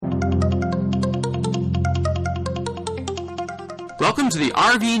Welcome to the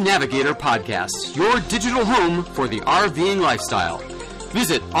RV Navigator podcast, your digital home for the RVing lifestyle.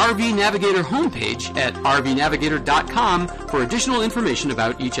 Visit RV Navigator homepage at rvnavigator.com for additional information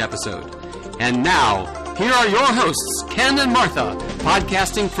about each episode. And now, here are your hosts, Ken and Martha,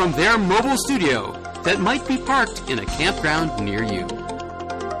 podcasting from their mobile studio that might be parked in a campground near you.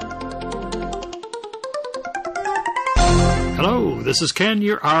 Hello, this is Ken,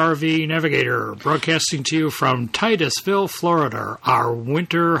 your RV Navigator, broadcasting to you from Titusville, Florida, our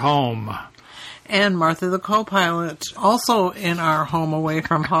winter home. And Martha, the co-pilot, also in our home away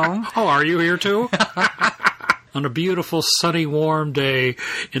from home. Oh, are you here too? On a beautiful, sunny, warm day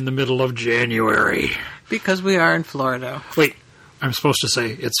in the middle of January. Because we are in Florida. Wait, I'm supposed to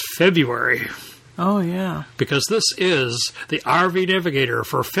say it's February. Oh, yeah. Because this is the RV Navigator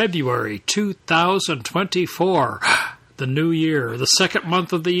for February 2024. The new year, the second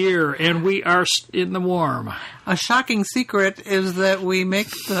month of the year, and we are in the warm. A shocking secret is that we make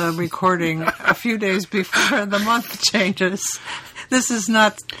the recording a few days before the month changes. This is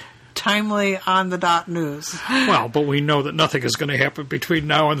not timely on the dot news. Well, but we know that nothing is going to happen between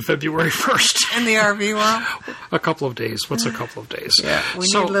now and February 1st. In the RV world? A couple of days. What's a couple of days? Yeah, we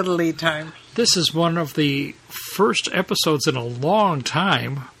need a little lead time. This is one of the first episodes in a long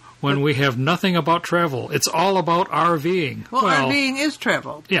time when we have nothing about travel. It's all about RVing. Well, RVing is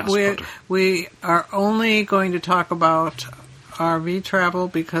travel. Yes. We are only going to talk about RV travel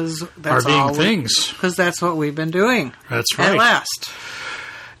because that's RVing things. Because that's what we've been doing. That's right. At last.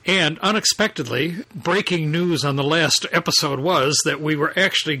 And unexpectedly, breaking news on the last episode was that we were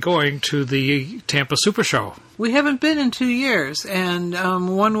actually going to the Tampa Super Show. We haven't been in 2 years, and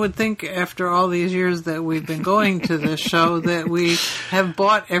one would think after all these years that we've been going to this show that we have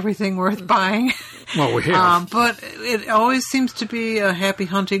bought everything worth buying. Well, we have. But it always seems to be a happy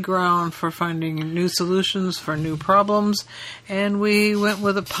hunting ground for finding new solutions for new problems, and we went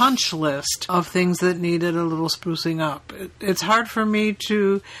with a punch list of things that needed a little sprucing up. It's hard for me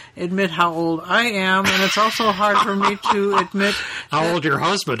to admit how old I am, and it's also hard for me to admit how old your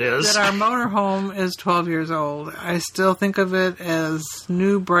husband is. That our motorhome is 12 years old. I still think of it as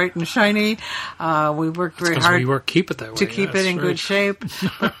new, bright, and shiny. We worked very hard to keep it in good shape.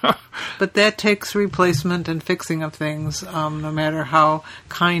 But that takes replacement and fixing of things, no matter how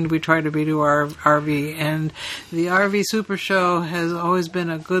kind we try to be to our RV. And the RV Super Show has always been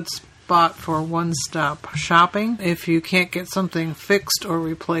a good spot for one-stop shopping. If you can't get something fixed or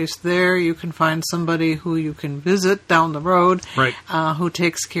replaced there, you can find somebody who you can visit down the road, right, who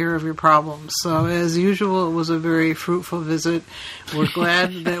takes care of your problems. So, as usual, it was a very fruitful visit. We're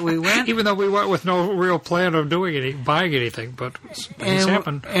glad that we went. Even though we went with no real plan of buying anything, but things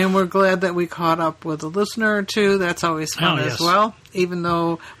happen. And we're glad that we caught up with a listener or two. That's always fun as well. Even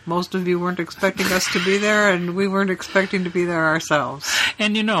though most of you weren't expecting us to be there, and we weren't expecting to be there ourselves.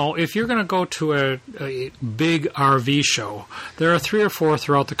 And if you're going to go to a big RV show, there are 3 or 4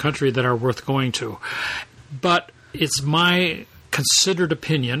 throughout the country that are worth going to. But it's my considered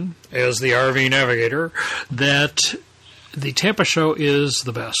opinion, as the RV Navigator, that the Tampa show is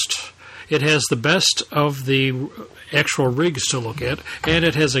the best. It has the best of the actual rigs to look at, and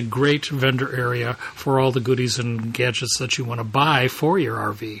it has a great vendor area for all the goodies and gadgets that you want to buy for your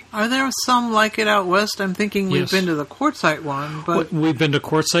RV. Are there some like it out west? I'm thinking we've been to the Quartzsite one, but we've been to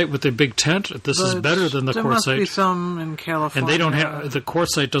Quartzsite with the big tent. This is better than the Quartzsite. There must be some in California, and they don't have the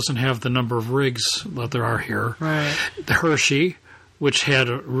Quartzsite doesn't have the number of rigs that there are here. Right. The Hershey, which had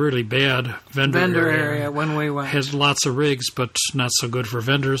a really bad vendor area when we went, has lots of rigs, but not so good for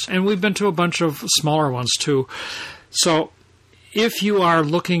vendors. And we've been to a bunch of smaller ones too. So if you are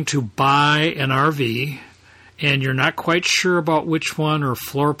looking to buy an RV and you're not quite sure about which one or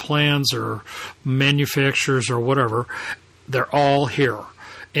floor plans or manufacturers or whatever, they're all here.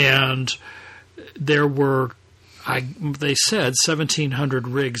 And there were, they said, 1,700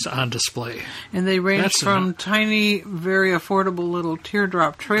 rigs on display. And they range from tiny, very affordable little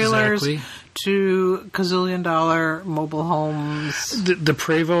teardrop trailers to gazillion-dollar mobile homes. The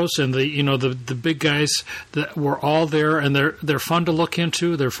Prevos and the big guys that were all there, and they're fun to look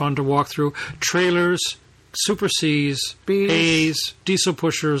into. They're fun to walk through. Trailers, Super Cs, A's, diesel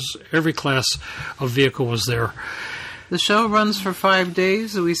pushers, every class of vehicle was there. The show runs for 5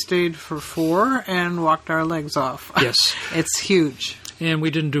 days. We stayed for 4 and walked our legs off. Yes. It's huge. And we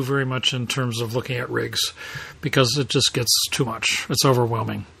didn't do very much in terms of looking at rigs because it just gets too much. It's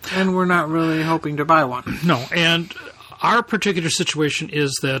overwhelming. And we're not really hoping to buy one. No. And our particular situation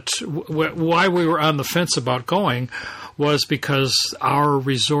is that why we were on the fence about going was because our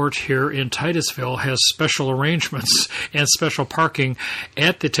resort here in Titusville has special arrangements and special parking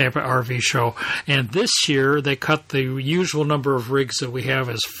at the Tampa RV Show. And this year they cut the usual number of rigs that we have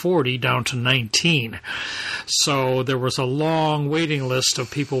as 40 down to 19. So there was a long waiting list of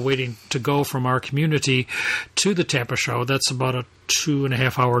people waiting to go from our community to the Tampa Show. That's about a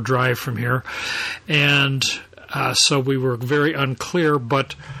 2.5-hour drive from here. And so we were very unclear,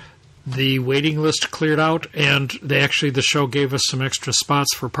 but the waiting list cleared out, and the show gave us some extra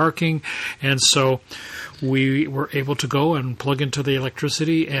spots for parking, and so we were able to go and plug into the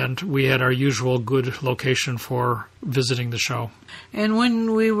electricity, and we had our usual good location for visiting the show. And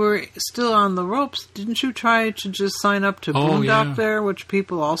when we were still on the ropes, didn't you try to just sign up to boondock there, which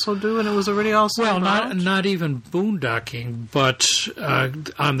people also do, and it was already all sold out? Well, not even boondocking, but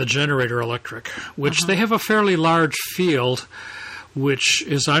on the Generator Electric, which they have a fairly large field, which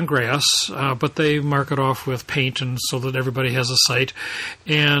is on grass, but they mark it off with paint and so that everybody has a site.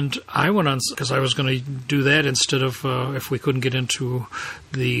 And I went on, because I was going to do that instead of, if we couldn't get into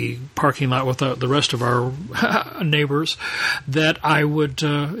the parking lot with the rest of our neighbors, that I would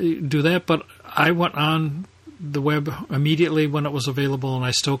do that. But I went on the web immediately when it was available, and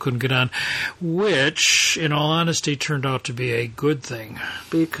I still couldn't get on, which, in all honesty, turned out to be a good thing.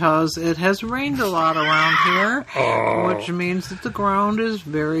 Because it has rained a lot around here, which means that the ground is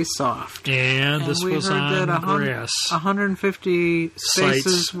very soft. And this was on grass. 150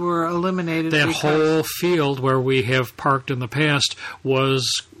 spaces were eliminated. That whole field where we have parked in the past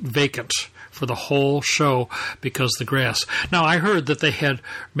was vacant for the whole show because of the grass. Now, I heard that they had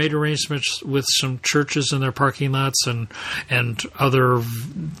made arrangements with some churches in their parking lots and other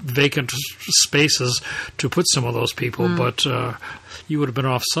vacant spaces to put some of those people, but you would have been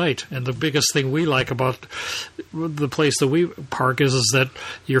off-site. And the biggest thing we like about the place that we park is that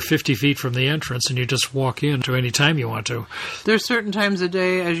you're 50 feet from the entrance and you just walk in to any time you want to. There's certain times of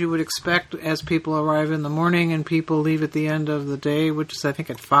day, as you would expect, as people arrive in the morning and people leave at the end of the day, which is, I think,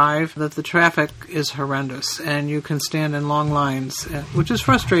 at 5, that the traffic is horrendous and you can stand in long lines, which is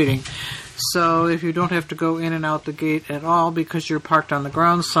frustrating. So if you don't have to go in and out the gate at all because you're parked on the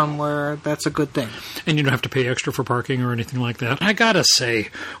ground somewhere, that's a good thing. And you don't have to pay extra for parking or anything like that. I gotta say,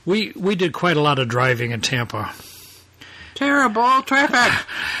 we did quite a lot of driving in Tampa. Terrible traffic.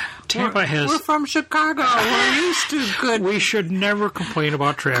 We're from Chicago. We're used to good. We should never complain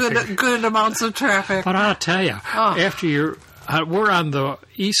about traffic. Good amounts of traffic. But I'll tell you, after we're on the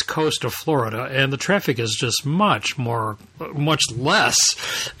east coast of Florida, and the traffic is just much less,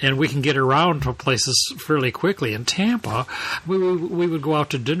 and we can get around to places fairly quickly. In Tampa, we would go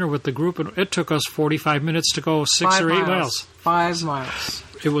out to dinner with the group, and it took us 45 minutes to go 6 or 8 miles. 5 miles.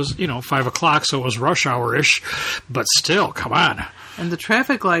 It was, 5 o'clock, so it was rush hour-ish, but still, come on. And the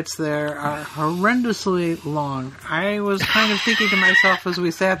traffic lights there are horrendously long. I was kind of thinking to myself as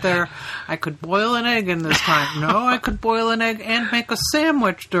we sat there, I could boil an egg in this time. No, I could boil an egg and make a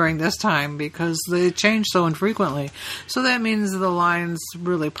sandwich during this time because they change so infrequently. So that means the lines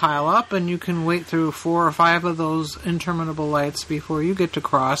really pile up and you can wait through 4 or 5 of those interminable lights before you get to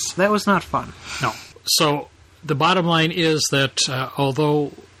cross. That was not fun. No. So the bottom line is that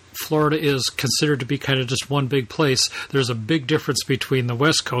although Florida is considered to be kind of just one big place, there's a big difference between the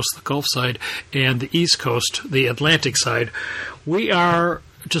West Coast, the Gulf side, and the East Coast, the Atlantic side. We are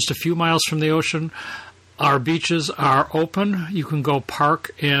just a few miles from the ocean. Our beaches are open. You can go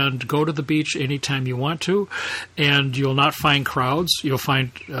park and go to the beach anytime you want to, and you'll not find crowds. You'll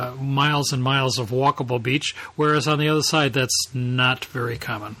find miles and miles of walkable beach, whereas on the other side, that's not very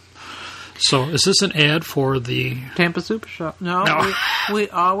common. So, is this an ad for the Tampa Super Show? No. We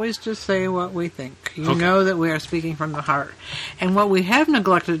always just say what we think. You know that we are speaking from the heart. And what we have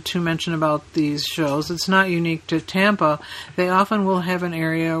neglected to mention about these shows, it's not unique to Tampa. They often will have an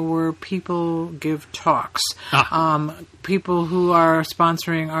area where people give talks. People who are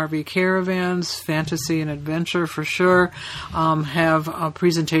sponsoring RV caravans, fantasy and adventure for sure, have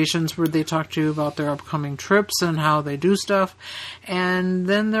presentations where they talk to you about their upcoming trips and how they do stuff. And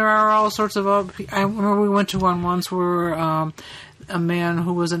then there are all sorts of... I remember we went to one once where a man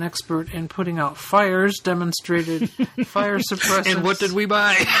who was an expert in putting out fires demonstrated fire suppressants. And what did we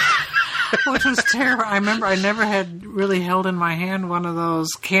buy? Which was terrible. I remember I never had really held in my hand one of those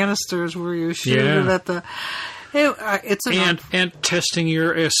canisters where you shoot it at the... And testing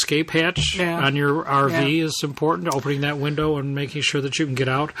your escape hatch on your RV is important, opening that window and making sure that you can get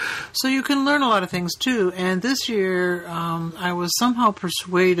out. So you can learn a lot of things, too. And this year, I was somehow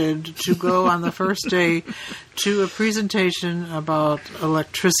persuaded to go on the first day to a presentation about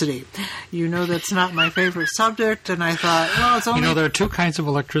electricity. You know that's not my favorite subject, and I thought, well, it's only... there are two kinds of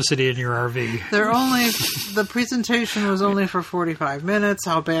electricity in your RV. The presentation was only for 45 minutes.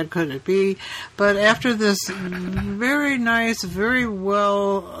 How bad could it be? But after this very nice, very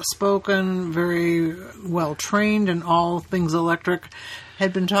well-spoken, very well-trained in all things electric,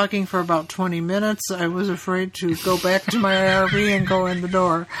 had been talking for about 20 minutes, I was afraid to go back to my RV and go in the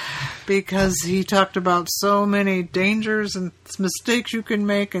door, because he talked about so many dangers and mistakes you can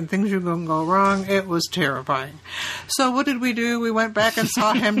make and things you can go wrong. It was terrifying. So what did we do? We went back and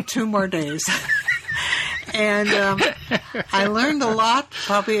saw him 2 more days. And I learned a lot.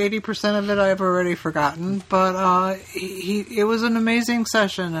 Probably 80% of it I've already forgotten. But it was an amazing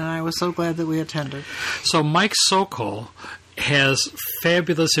session, and I was so glad that we attended. So Mike Sokol has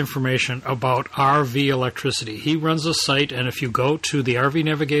fabulous information about RV electricity. He runs a site, and if you go to the RV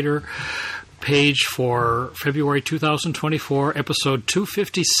Navigator page for February 2024, episode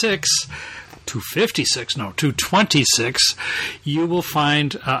 226, you will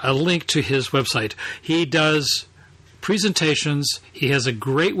find a link to his website. He does presentations. He has a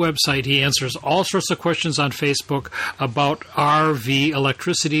great website. He answers all sorts of questions on Facebook about RV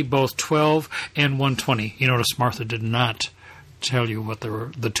electricity, both 12 and 120. You notice Martha did not tell you what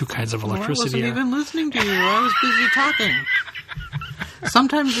the two kinds of electricity are. I wasn't even listening to you. I was busy talking.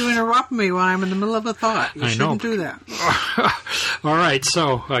 Sometimes you interrupt me when I'm in the middle of a thought. You shouldn't do that. All right,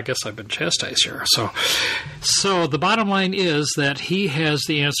 so I guess I've been chastised here. So the bottom line is that he has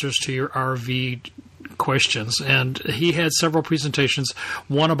the answers to your RV questions, and he had several presentations,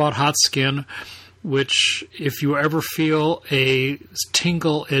 one about hot skin, which if you ever feel a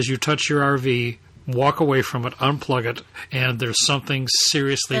tingle as you touch your RV, walk away from it, unplug it, and there's something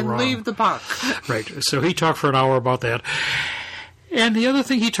seriously wrong. And leave the park. Right. So he talked for an hour about that. And the other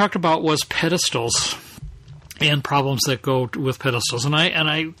thing he talked about was pedestals and problems that go with pedestals. And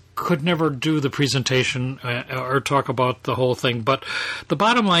I could never do the presentation or talk about the whole thing. But the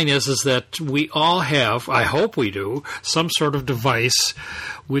bottom line is that we all have, I hope we do, some sort of device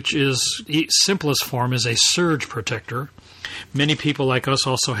which is, simplest form, is a surge protector. Many people like us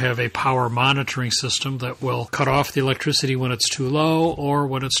also have a power monitoring system that will cut off the electricity when it's too low or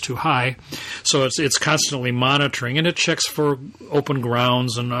when it's too high. So it's constantly monitoring, and it checks for open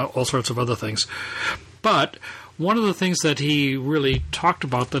grounds and all sorts of other things. But one of the things that he really talked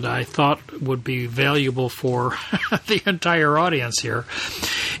about that I thought would be valuable for the entire audience here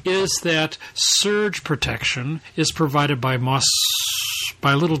is that surge protection is provided by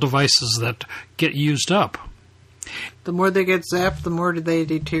little devices that get used up. The more they get zapped, the more they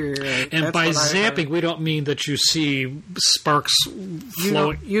deteriorate. And by zapping, we don't mean that you see sparks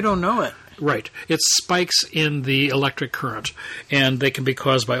flowing. You don't know it. Right. It's spikes in the electric current, and they can be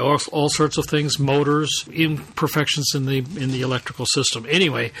caused by all sorts of things, motors, imperfections in the electrical system.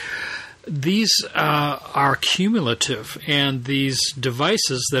 Anyway, these are cumulative, and these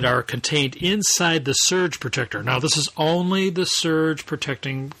devices that are contained inside the surge protector. Now, this is only the surge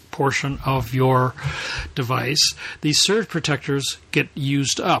protecting portion of your device. These surge protectors get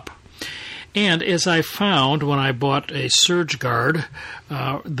used up. And as I found when I bought a surge guard,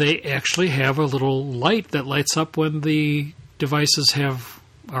 they actually have a little light that lights up when the devices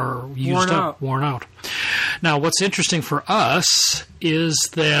are worn out. Now, what's interesting for us is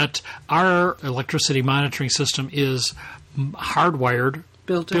that our electricity monitoring system is hardwired,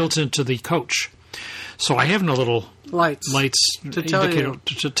 built into the coach. So I have no little lights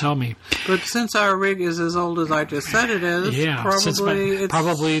to tell me. But since our rig is as old as I just said it is,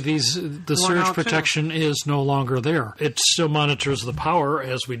 probably the surge protection is no longer there. It still monitors the power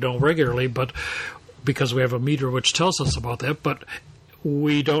as we know regularly, but because we have a meter which tells us about that, but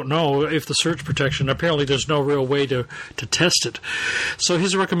we don't know if the surge protection, apparently there's no real way to test it. So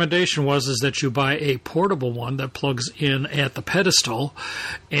his recommendation was that you buy a portable one that plugs in at the pedestal,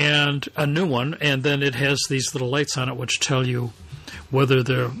 and a new one, and then it has these little lights on it which tell you whether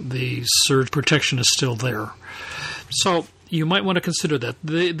the surge protection is still there. So you might want to consider that.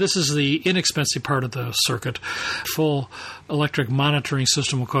 This is the inexpensive part of the circuit. Full electric monitoring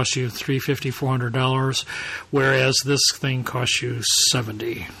system will cost you $350, $400, whereas this thing costs you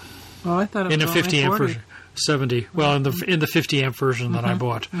 $70. Well, I thought it was in a 50 amp version. 70. Well, in the 50 amp version that I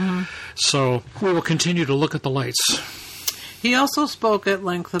bought. Mm-hmm. So we will continue to look at the lights. He also spoke at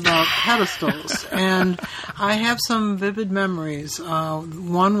length about pedestals, and I have some vivid memories.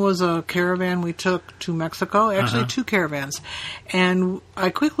 One was a caravan we took to Mexico, actually two caravans, and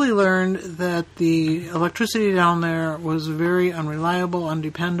I quickly learned that the electricity down there was very unreliable,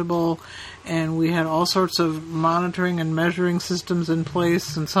 undependable, and we had all sorts of monitoring and measuring systems in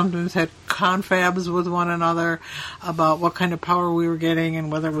place, and sometimes had confabs with one another about what kind of power we were getting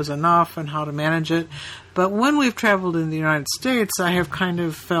and whether it was enough and how to manage it. But when we've traveled in the United States, I have kind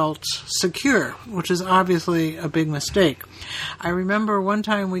of felt secure, which is obviously a big mistake. I remember one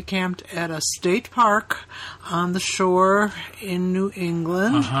time we camped at a state park on the shore in New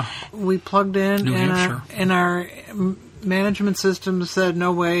England. We plugged in, and our management system said,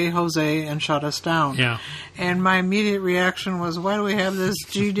 "No way, Jose," and shut us down. Yeah. And my immediate reaction was, why do we have this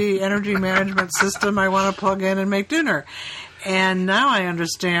GD energy management system? I want to plug in and make dinner. And now I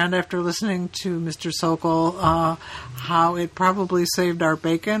understand, after listening to Mr. Sokol, how it probably saved our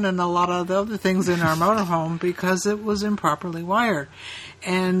bacon and a lot of the other things in our motorhome because it was improperly wired.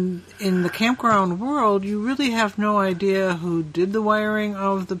 And in the campground world, you really have no idea who did the wiring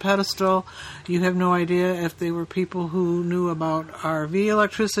of the pedestal. You have no idea if they were people who knew about RV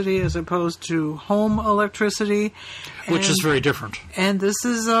electricity as opposed to home electricity. Which is very different. And this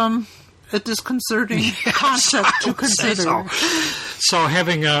is a disconcerting concept to consider. So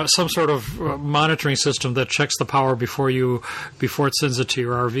having some sort of monitoring system that checks the power before it sends it to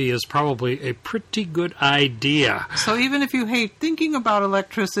your RV is probably a pretty good idea. So even if you hate thinking about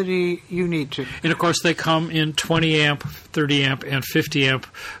electricity, you need to. And of course they come in 20 amp, 30 amp, and 50 amp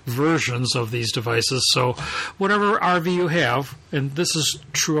versions of these devices. So whatever RV you have, and this is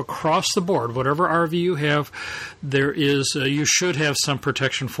true across the board, whatever RV you have, there is you should have some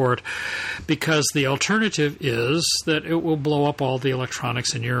protection for it, because the alternative is that it will blow up all the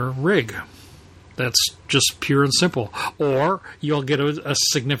electronics in your rig. That's just pure and simple. Or you'll get a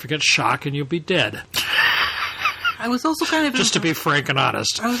significant shock and you'll be dead. I was also kind of just to be frank and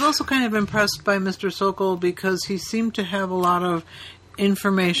honest. I was also kind of impressed by Mr. Sokol because he seemed to have a lot of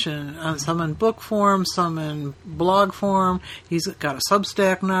information, some in book form, some in blog form. He's got a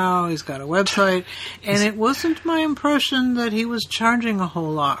Substack now, he's got a website, and it wasn't my impression that he was charging a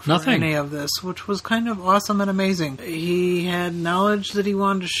whole lot for any of this, which was kind of awesome and amazing. He had knowledge that he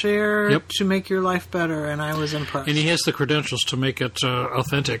wanted to share to make your life better, and I was impressed. And he has the credentials to make it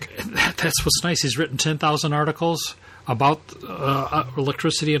authentic. That's what's nice. He's written 10,000 articles about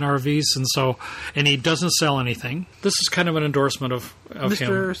electricity and RVs, and he doesn't sell anything. This is kind of an endorsement of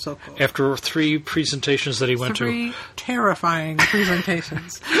Mr. him. Sokol. After 3 presentations that he went to. 3 terrifying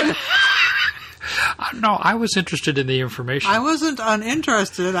presentations. No, I was interested in the information. I wasn't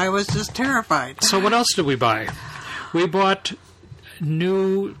uninterested. I was just terrified. So what else did we buy? We bought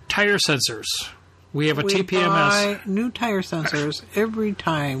new tire sensors. We have a TPMS. We buy new tire sensors every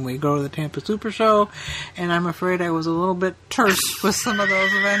time we go to the Tampa Super Show, and I'm afraid I was a little bit terse with some of those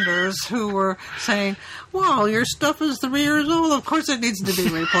vendors who were saying, well, your stuff is 3 years old, of course it needs to be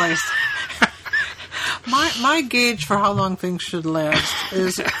replaced. My gauge for how long things should last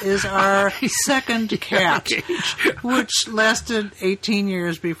is our second cat, which lasted 18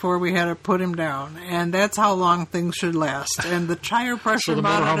 years before we had to put him down, and that's how long things should last. And the tire pressure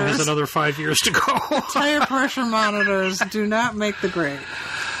monitors... So the motorhome has another 5 years to go. Tire pressure monitors do not make the grade.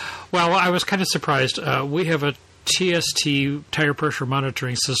 Well, I was kind of surprised. We have a TST tire pressure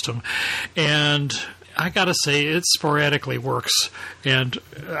monitoring system, and I got to say, it sporadically works, and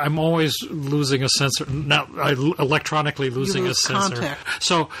I'm always losing a sensor, electronically losing a sensor. Contact.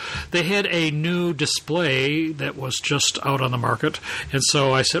 So they had a new display that was just out on the market, and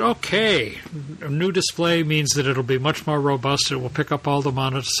so I said, okay, a new display means that it'll be much more robust. It will pick up all the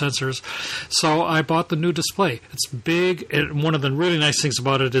monitor sensors. So I bought the new display. It's big, and one of the really nice things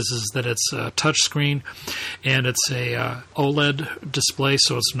about it is that it's a touch screen, and it's a OLED display,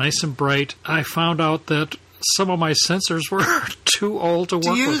 so it's nice and bright. I found out that some of my sensors were too old to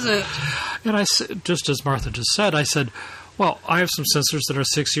work use with. It. And I said, just as Martha just said, I said, well, I have some sensors that are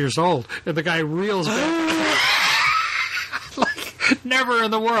 6 years old. And the guy reels back. Like, never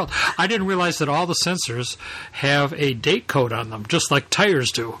in the world. I didn't realize that all the sensors have a date code on them, just like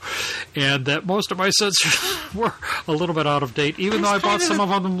tires do. And that most of my sensors were a little bit out of date, even though I bought some of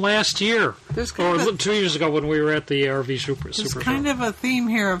them last year. Or 2 years ago when we were at the RV Super Show. There's kind of a theme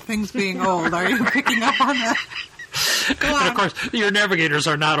here of things being old. Are you picking up on that? And of course, your Navigators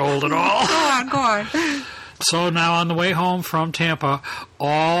are not old at all. Go on. So now on the way home from Tampa,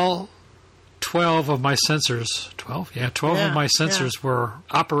 all 12 of my sensors, 12? Yeah, 12 of my sensors were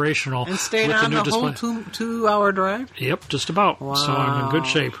operational. And stayed with on the new the whole display. 2-hour drive? Yep, just about. Wow. So I'm in good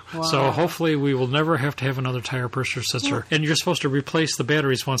shape. Wow. So hopefully we will never have to have another tire pressure sensor. And you're supposed to replace the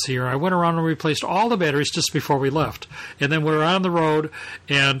batteries once a year. I went around and replaced all the batteries just before we left. And then we're on the road,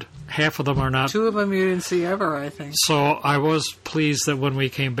 and half of them are not. 2 of them you didn't see ever, I think. So I was pleased that when we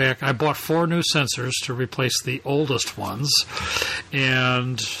came back, I bought 4 new sensors to replace the oldest ones.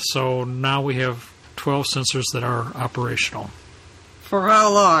 And so now we have 12 sensors that are operational. For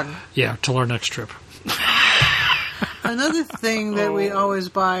how long? Yeah, till our next trip. Another thing that we always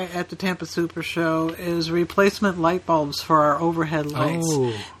buy at the Tampa Super Show is replacement light bulbs for our overhead lights.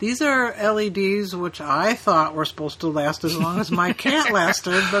 Oh. These are LEDs, which I thought were supposed to last as long as my cat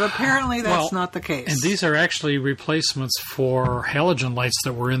lasted, but apparently that's not the case. And these are actually replacements for halogen lights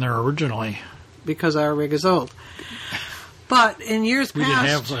that were in there originally. Because our rig is old. But in years we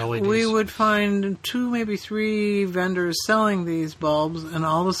past, didn't have LEDs. We would find 2, maybe 3 vendors selling these bulbs, and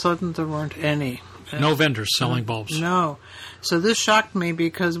all of a sudden there weren't any. No vendors selling bulbs. No. So this shocked me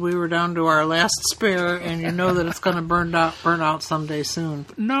because we were down to our last spare, and you know that it's going to burn out someday soon.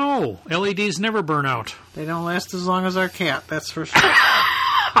 No. LEDs never burn out. They don't last as long as our cat, that's for sure.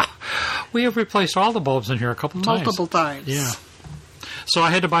 We have replaced all the bulbs in here a couple times. Multiple times. Yeah. So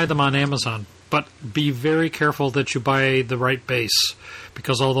I had to buy them on Amazon. But be very careful that you buy the right base,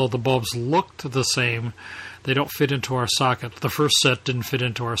 because although the bulbs looked the same, they don't fit into our socket. The first set didn't fit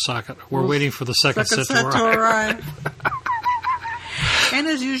into our socket. We're waiting for the second set to arrive. And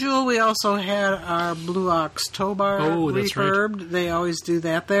as usual, we also had our Blue Ox tow bar refurbed. Right. They always do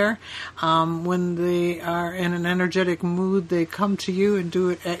that there. When they are in an energetic mood, they come to you and do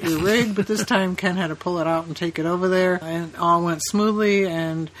it at your rig. But this time, Ken had to pull it out and take it over there. And all went smoothly.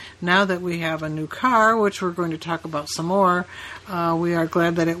 And now that we have a new car, which we're going to talk about some more, we are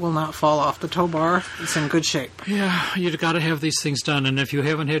glad that it will not fall off the tow bar. It's in good shape. Yeah, you've got to have these things done. And if you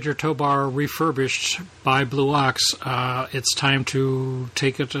haven't had your tow bar refurbished by Blue Ox, it's time to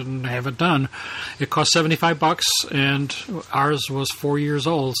take it and have it done. It cost $75, and ours was 4 years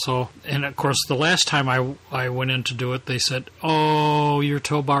old. So, and of course, the last time I went in to do it, they said, "Oh, your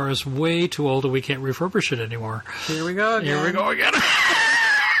tow bar is way too old, and we can't refurbish it anymore." Here we go again.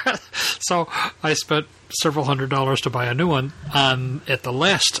 So I spent several $100s to buy a new one at the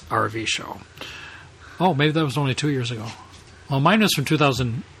last RV show. Oh, maybe that was only 2 years ago. Well, mine is from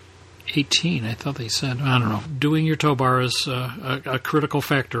 2018, I thought they said. I don't know. Doing your tow bar is a critical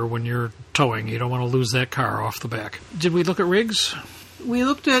factor when you're towing. You don't want to lose that car off the back. Did we look at rigs? We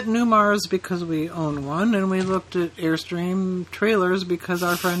looked at Newmars because we own one, and we looked at Airstream trailers because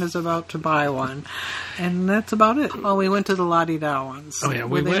our friend is about to buy one. And that's about it. Well, we went to the La-Di-Da ones. Oh, yeah.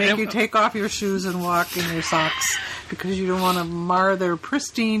 Where they make you take off your shoes and walk in your socks because you don't want to mar their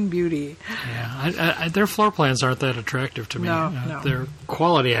pristine beauty. Yeah, their floor plans aren't that attractive to me. No. Their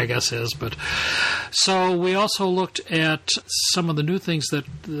quality, I guess, is. But so we also looked at some of the new things that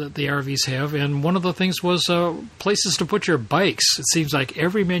the RVs have, and one of the things was places to put your bikes. It seems like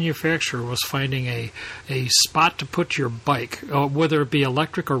every manufacturer was finding a spot to put your bike, whether it be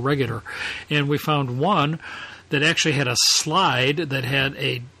electric or regular. And we found one that actually had a slide that had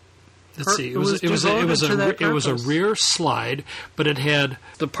a. Let's see. It was a rear slide, but it had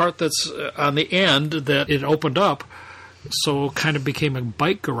the part that's on the end that it opened up, so it kind of became a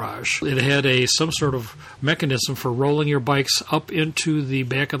bike garage. It had some sort of mechanism for rolling your bikes up into the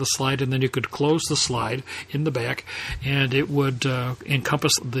back of the slide, and then you could close the slide in the back, and it would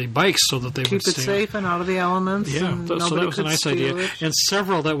encompass the bikes so that they would stay keep it safe and out of the elements. Yeah, and so that was a nice idea. It. And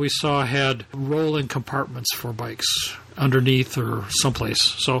several that we saw had rolling compartments for bikes underneath or someplace.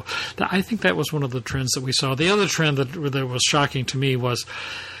 So I think that was one of the trends that we saw. The other trend that was shocking to me was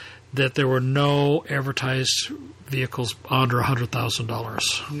that there were no advertised vehicles under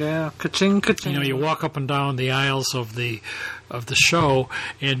 $100,000. Yeah, ka-ching, ka-ching. You know, you walk up and down the aisles of the show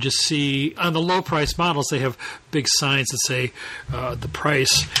and just see on the low price models they have big signs that say the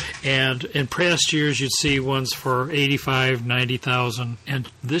price. And in past years you'd see ones for $85,000, $90,000, and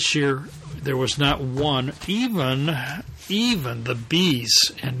this year there was not one, even the Bs,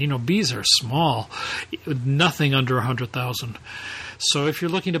 and Bs are small, nothing under $100,000. So if you're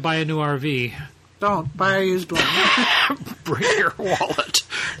looking to buy a new RV, don't buy a used one. Bring your wallet.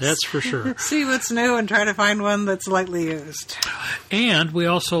 That's for sure. See what's new and try to find one that's lightly used. And we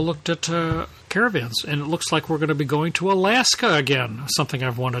also looked at caravans, and it looks like we're going to be going to Alaska again, something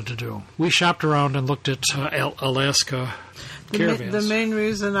I've wanted to do. We shopped around and looked at Alaska caravans. The main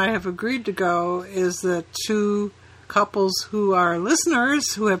reason I have agreed to go is that 2 couples who are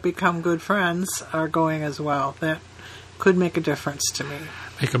listeners who have become good friends are going as well. That could make a difference to me.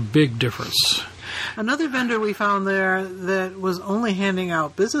 Make a big difference. Another vendor we found there that was only handing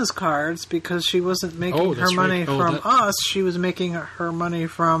out business cards because she wasn't making her money from us. She was making her money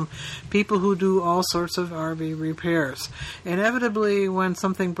from people who do all sorts of RV repairs. Inevitably, when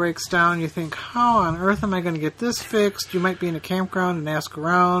something breaks down, you think, how on earth am I going to get this fixed? You might be in a campground and ask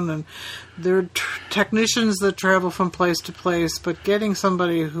around, and there are technicians that travel from place to place, but getting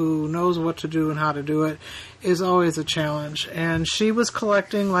somebody who knows what to do and how to do it is always a challenge. And she was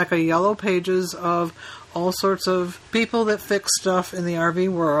collecting like a yellow pages of all sorts of people that fix stuff in the RV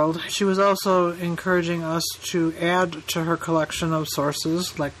world. She was also encouraging us to add to her collection of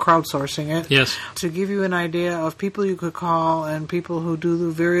sources, like crowdsourcing it. Yes. To give you an idea of people you could call and people who do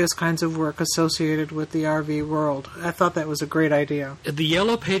the various kinds of work associated with the RV world. I thought that was a great idea. The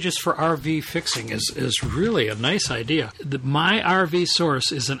yellow pages for RV fixing is really a nice idea. My RV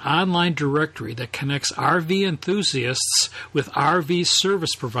Source is an online directory that connects RV enthusiasts with RV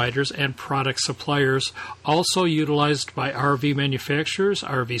service providers and product suppliers, also utilized by RV manufacturers,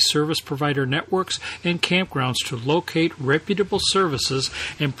 RV service provider networks, and campgrounds to locate reputable services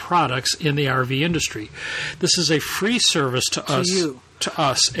and products in the RV industry. This is a free service to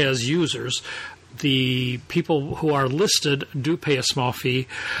us as users. The people who are listed do pay a small fee,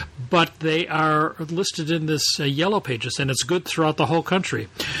 but they are listed in this yellow pages, and it's good throughout the whole country.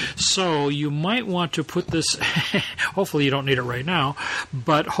 So you might want to put this, hopefully you don't need it right now,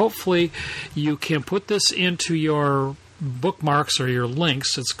 but hopefully you can put this into your bookmarks or your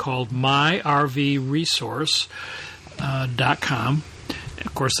links. It's called myrvresource.com.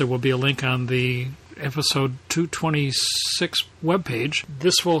 Of course, there will be a link on the episode 226 webpage.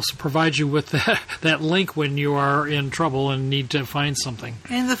 This will provide you with that link when you are in trouble and need to find something.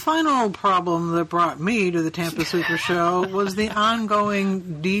 And the final problem that brought me to the Tampa Super Show was the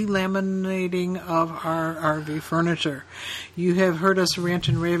ongoing delaminating of our RV furniture. You have heard us rant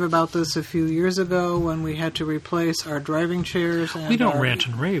and rave about this a few years ago when we had to replace our driving chairs. And we don't rant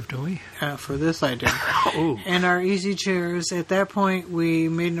and rave, do we? For this I do. Oh. And our easy chairs. At that point, we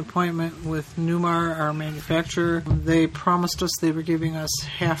made an appointment with Newmar, our manufacturer. They promised us they were giving us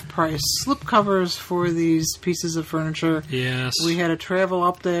half-price slipcovers for these pieces of furniture. Yes. We had to travel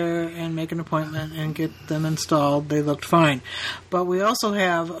up there and make an appointment and get them installed. They looked fine. But we also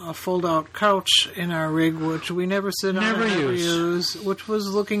have a fold-out couch in our rig, which we never sit on or never use, which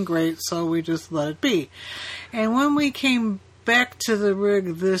was looking great, so we just let it be. And when we came back to the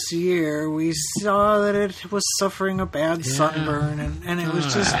rig this year, we saw that it was suffering a bad sunburn, and it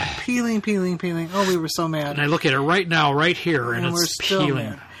was just peeling. Oh, we were so mad. And I look at it right now, right here, and we're it's still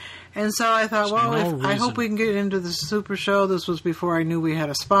peeling. Mad. And so I thought, I hope we can get into the Super Show. This was before I knew we had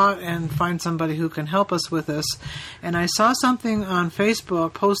a spot, and find somebody who can help us with this. And I saw something on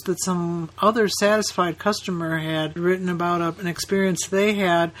Facebook, post that some other satisfied customer had written about an experience they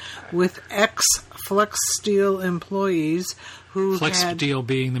had with ex-Flexsteel employees who Flexsteel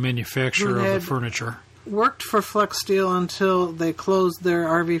being the manufacturer of the furniture. Worked for Flexsteel until they closed their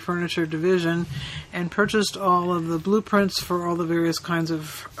RV furniture division and purchased all of the blueprints for all the various kinds of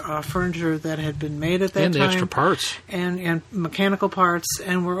furniture that had been made at that time. And the extra parts. And mechanical parts.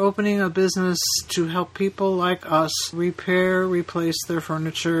 And we're opening a business to help people like us repair, replace their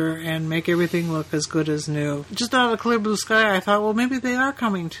furniture, and make everything look as good as new. Just out of the clear blue sky, I thought, well, maybe they are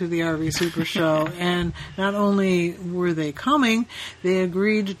coming to the RV Super Show. And not only were they coming, they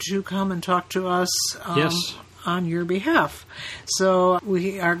agreed to come and talk to us on your behalf. So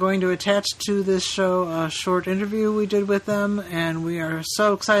we are going to attach to this show a short interview we did with them, and we are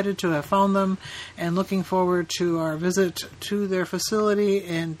so excited to have found them and looking forward to our visit to their facility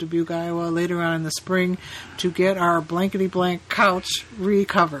in Dubuque, Iowa later on in the spring to get our blankety-blank couch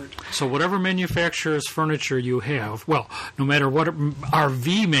recovered. So whatever manufacturer's furniture you have, well, no matter what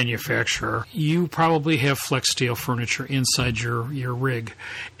RV manufacturer, you probably have Flexsteel furniture inside your rig.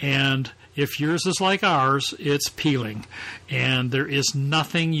 And if yours is like ours, it's peeling. And there is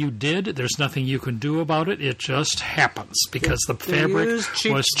nothing you did. There's nothing you can do about it. It just happens because the fabric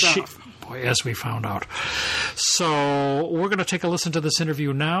was cheap. Boy, as we found out. So we're going to take a listen to this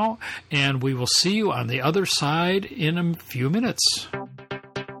interview now, and we will see you on the other side in a few minutes.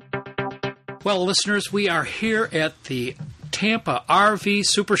 Well, listeners, we are here at the Tampa RV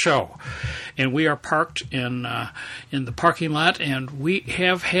Super Show, and we are parked in the parking lot, and we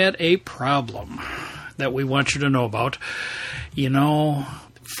have had a problem that we want you to know about. You know,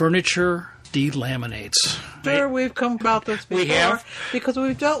 furniture delaminates. Sure, we've come about this before. We have. Because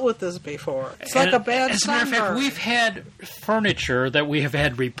we've dealt with this before. It's like a bad sunburn. As a matter of fact, we've had furniture that we have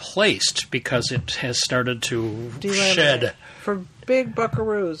had replaced because it has started to shed. For big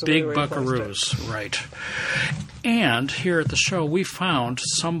buckaroos. Big buckaroos, right. And here at the show, we found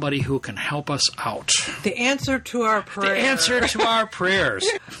somebody who can help us out. The answer to our prayers. The answer to our prayers.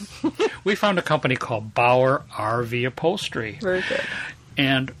 We found a company called Bauer RV Upholstery. Very good.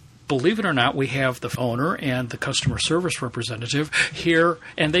 And believe it or not, we have the owner and the customer service representative here,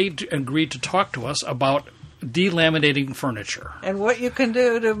 and they agreed to talk to us about delaminating furniture. And what you can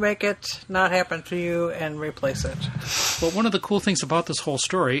do to make it not happen to you and replace it. But one of the cool things about this whole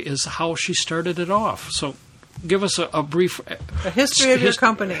story is how she started it off. So give us a brief... A history of your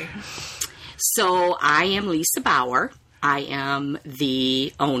company. So I am Lisa Bauer. I am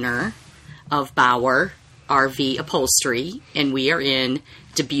the owner of Bauer RV Upholstery, and we are in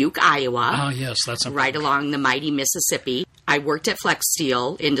Dubuque, Iowa. Oh, yes, that's right along the mighty Mississippi. I worked at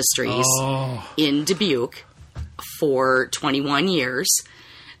Flexsteel Industries in Dubuque for 21 years.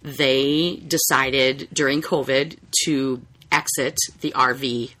 They decided during COVID to exit the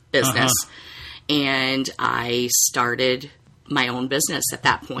RV business, and I started my own business at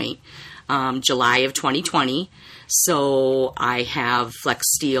that point, July of 2020. So I have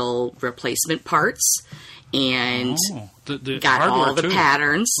Flexsteel replacement parts and got all the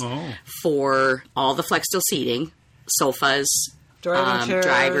patterns for all the Flexsteel seating, sofas, chairs,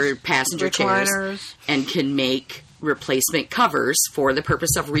 driver, passenger recliners. Chairs, and can make replacement covers for the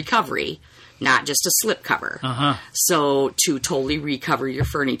purpose of recovery, not just a slip cover. So to totally recover your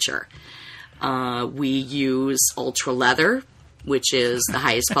furniture. We use ultra leather, which is the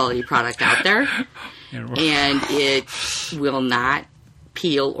highest quality product out there, and it will not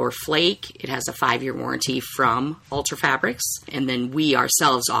peel or flake. It has a 5-year warranty from Ultra Fabrics, and then we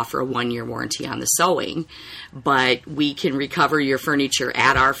ourselves offer a 1-year warranty on the sewing. But we can recover your furniture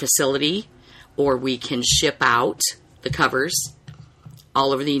at our facility, or we can ship out the covers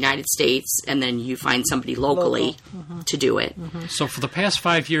all over the United States, and then you find somebody locally to do it. So for the past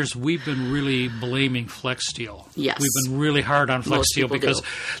 5 years, we've been really blaming Flexsteel. Yes. We've been really hard on Flexsteel because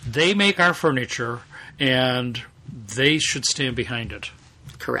they make our furniture, and they should stand behind it.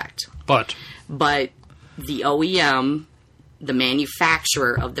 Correct. But the OEM, the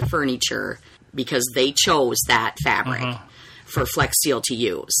manufacturer of the furniture, because they chose that fabric for Flexsteel to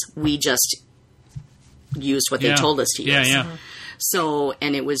use. We just used what they told us to use. So,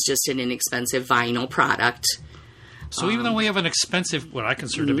 and it was just an inexpensive vinyl product. So even though we have an expensive, what I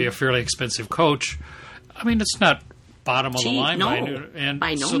consider to be a fairly expensive coach, I mean, it's not bottom of the line.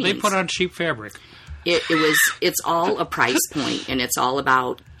 By no so means. They put on cheap fabric. It's all a price point, and it's all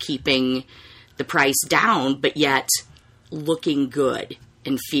about keeping the price down, but yet looking good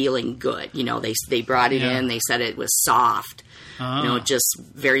and feeling good. You know, they brought it in, they said it was soft, just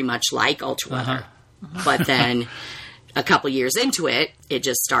very much like ultra leather. But then a couple years into it, it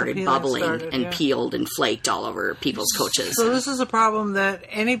just started bubbling and peeled and flaked all over people's coaches. So this is a problem that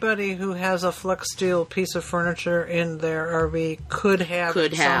anybody who has a Flexsteel piece of furniture in their RV could have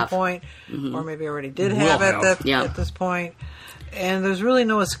at some point, or maybe already did have at this point. And there's really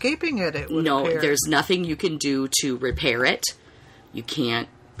no escaping it. There's nothing you can do to repair it. You can't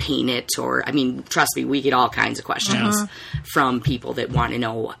paint it, or, I mean, trust me, we get all kinds of questions from people that want to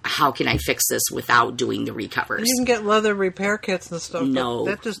know, how can I fix this without doing the recovers? You can get leather repair kits and stuff, but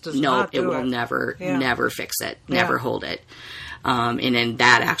that just does not do it. No, it will never fix it, never hold it. And then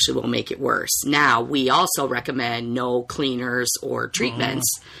that actually will make it worse. Now, we also recommend no cleaners or treatments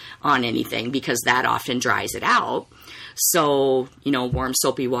on anything, because that often dries it out. So, warm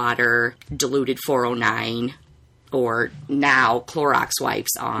soapy water, diluted 409, or now Clorox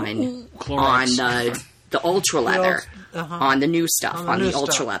wipes on the ultra leather, on the new stuff, on the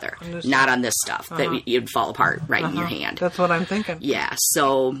ultra leather, not on this stuff that you'd fall apart in your hand. That's what I'm thinking. Yeah,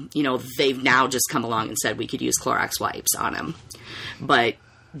 so, they've now just come along and said we could use Clorox wipes on them. But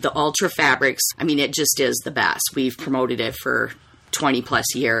the ultra fabrics, I mean, it just is the best. We've promoted it for 20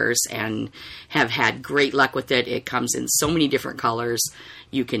 plus years and have had great luck with it. It comes in so many different colors.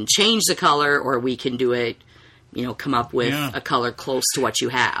 You can change the color, or we can do it, come up with a color close to what you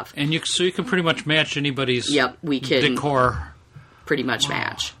have. And you can pretty much match anybody's we can decor. Pretty much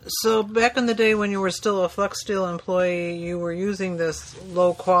match. So back in the day when you were still a Flexsteel employee, you were using this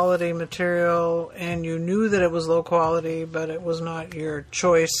low quality material, and you knew that it was low quality, but it was not your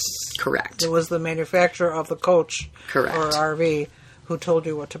choice. Correct. It was the manufacturer of the coach or RV who told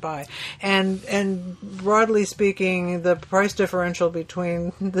you what to buy. And broadly speaking, the price differential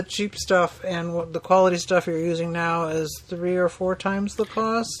between the cheap stuff and what the quality stuff you're using now is 3 or 4 times the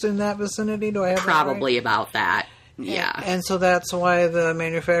cost in that vicinity. Do I have probably about that? Yeah. And so that's why the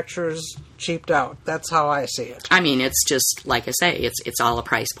manufacturers cheaped out. That's how I see it. I mean, it's just, like I say, it's all a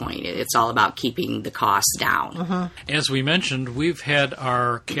price point. It's all about keeping the costs down. As we mentioned, we've had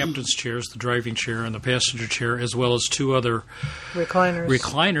our captain's chairs, the driving chair and the passenger chair, as well as 2 other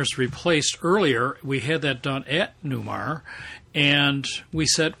recliners replaced earlier. We had that done at Newmar, and we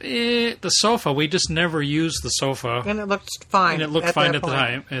said, the sofa, we just never used the sofa. And it looked fine. And it looked fine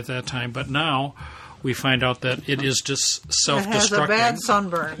at that time. But now we find out that it is just self-destructing. It has a bad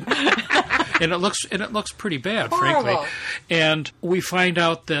sunburn. And it looks pretty bad, Horrible. frankly. And we find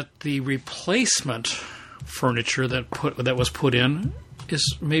out that the replacement furniture that was put in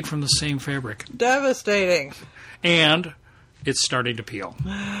is made from the same fabric. Devastating. And it's starting to peel.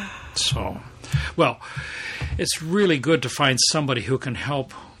 So, well, it's really good to find somebody who can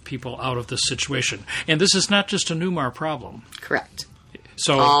help people out of this situation. And this is not just a Newmar problem. Correct.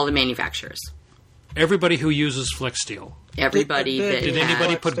 So All the manufacturers. Everybody who uses Flexsteel. Everybody that Did has-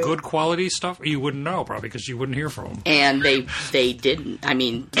 anybody put good quality stuff? You wouldn't know, probably, because you wouldn't hear from them. And they didn't. I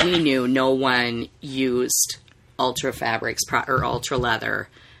mean, we knew no one used ultra fabrics or ultra leather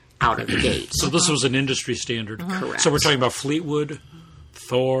out of the gate. So this was an industry standard. Correct. So we're talking about Fleetwood,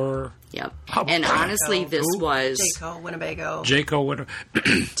 Thor, Yep. Oh, And wow. honestly, this was... Jayco, Winnebago. Jayco,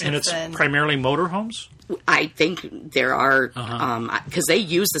 and it's Tiffin. primarily motorhomes? I think there are... Because they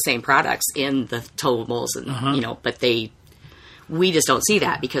use the same products in the towables, and but we just don't see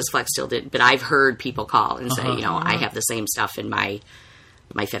that because Flexsteel didn't. But I've heard people call and say, I have the same stuff in my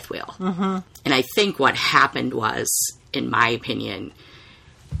fifth wheel. And I think what happened was, in my opinion,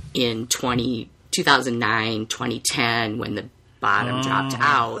 in 2009, 2010, when the bottom dropped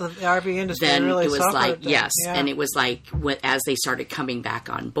out, The RV industry then really it was suffered. like, yes. Yeah. And it was like, as they started coming back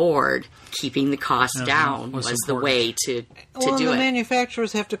on board, keeping the costs down was the important. way to Well, do the it.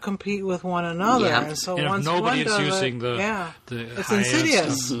 manufacturers have to compete with one another. Yeah. And so And if once nobody one is does using it, the it's high-end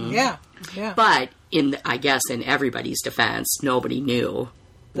insidious. stuff. Yeah. But I guess in everybody's defense, nobody knew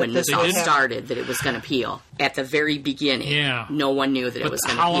when this this all would happen. started that it was going to peel. At the very beginning, Yeah. no one knew that it But was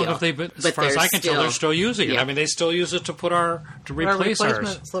going to how peel. long have they been? As But far as they're I can tell, they're still using it. yeah. I mean, they still use it to Our replace ours.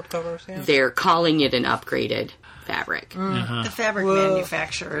 replacement slipcovers, yeah. They're calling it an upgraded fabric. The fabric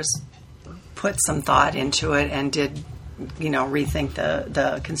manufacturers put some thought into it and did, rethink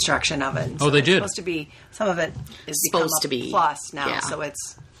the construction of it. And Oh, they it's did? Supposed to be, some of it is Supposed become to a be, plus now. yeah. So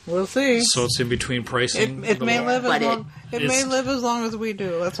it's We'll see. So it's in between pricing. It may live But as long. It may it's- live as long as we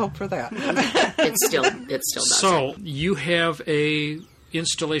do. Let's hope for that. It still does. So you have a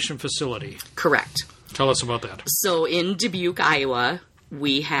installation facility. Correct. Tell us about that. So in Dubuque, Iowa,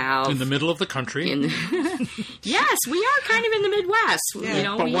 we have In the middle of the country. yes, we are kind of in the Midwest.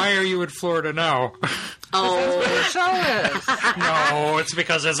 Yeah. But why are you in Florida now? Oh, Show is. No, it's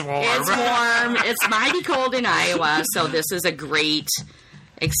because it's warm. it's warm. It's mighty cold in Iowa, so this is a great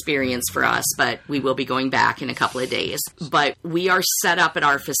experience for us, but we will be going back in a couple of days. But we are set up at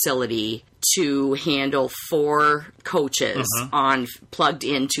our facility to handle 4 coaches plugged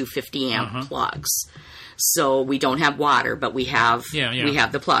into 50 amp plugs. So we don't have water, but we have we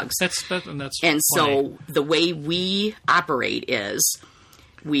have the plugs. That's and plenty. so the way we operate is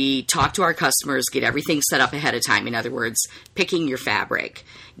we talk to our customers, get everything set up ahead of time. In other words, picking your fabric,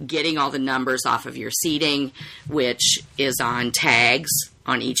 getting all the numbers off of your seating, which is on tags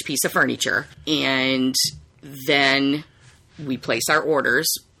on each piece of furniture. And then we place our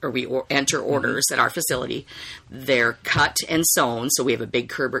orders, or we enter orders at our facility. They're cut and sewn, so we have a big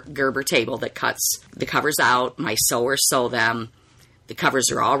Gerber table that cuts the covers out. My sewers sew them. The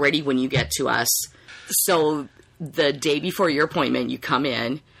covers are all ready when you get to us. So the day before your appointment, you come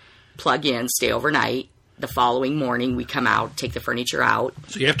in, plug in, stay overnight. The following morning, we come out, take the furniture out.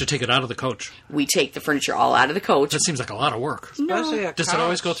 So you have to take it out of the coach. We take the furniture all out of the coach. That seems like a lot of work. Especially a Does it couch.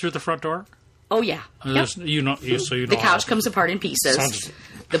 always go through the front door? Oh, yeah. Yep. There's- You know. The couch comes apart in pieces. Sounds-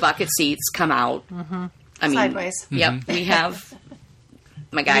 The bucket seats come out. I mean, sideways. Yep, we have.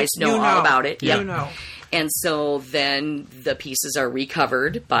 My guys know You all about it. Yep. You know. And so then the pieces are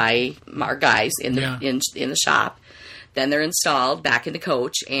recovered by our guys in the in the shop. Then they're installed back in the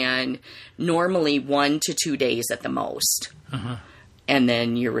coach, and normally 1 to 2 days at the most. And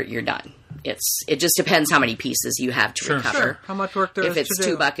then you're done. It just depends how many pieces you have to recover. Sure. How much work there If is it's to do.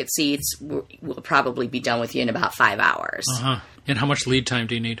 2 bucket seats, we'll probably be done with you in about 5 hours. And how much lead time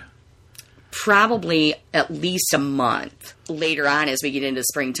do you need? Probably at least a month. Later on, as we get into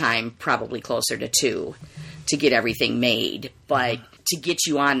springtime, probably closer to 2 to get everything made. But to get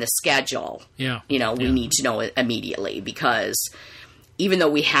you on the schedule, we need to know it immediately, because even though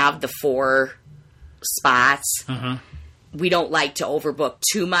we have the 4 spots, we don't like to overbook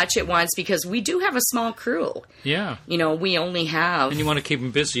too much at once because we do have a small crew. Yeah. We only have... And you want to keep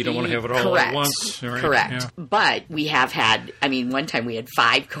them busy. You don't want to have it all at once. Right? Correct. Yeah. But we have had, one time we had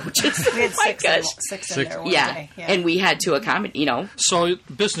 5 coaches. We had six in there one day. Yeah. And we had to accommodate, So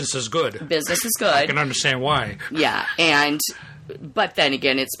business is good. Business is good. I can understand why. Yeah. But then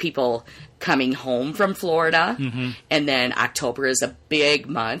again, it's people coming home from Florida. Mm-hmm. And then October is a big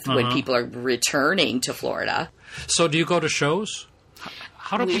month when people are returning to Florida. So do you go to shows?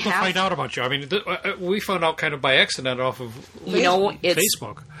 How do people find out about you? We found out kind of by accident off of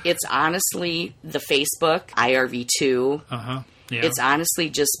Facebook. It's honestly the Facebook, IRV2. Yeah. It's honestly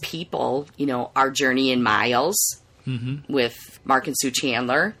just people, our journey in miles with Mark and Sue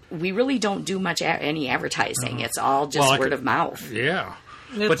Chandler. We really don't do much any advertising. It's all just word of mouth. Yeah.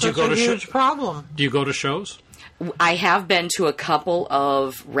 It's a huge problem. Do you go to shows? I have been to a couple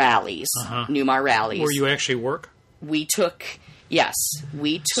of rallies, Newmar rallies. Where you actually work? We took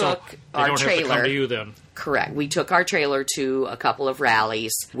our don't trailer. Have to come to you then. Correct. We took our trailer to a couple of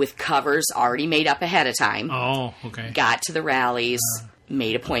rallies with covers already made up ahead of time. Oh, okay. Got to the rallies,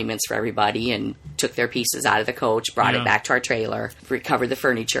 made appointments for everybody, and took their pieces out of the coach, brought it back to our trailer, recovered the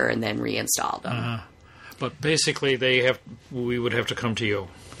furniture, and then reinstalled them. But basically, we would have to come to you.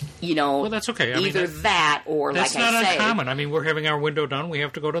 Well, that's okay. Either that or, that's like I say... That's not uncommon. We're having our window done. We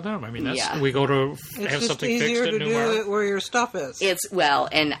have to go to them. We go to have something fixed at Newmar. It's just easier to do it where your stuff is.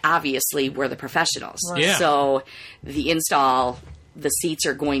 And obviously, we're the professionals. Right. Yeah. So, the install, the seats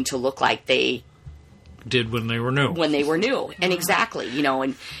are going to look like they... did when they were new. And exactly,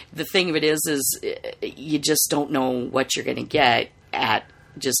 and the thing of it is you just don't know what you're going to get at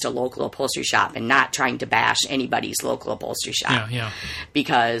just a local upholstery shop, and not trying to bash anybody's local upholstery shop. Yeah.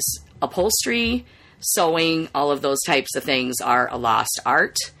 Because upholstery, sewing, all of those types of things are a lost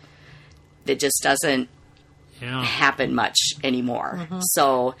art that just doesn't happen much anymore.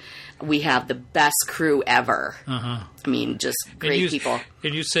 So we have the best crew ever. Just great people.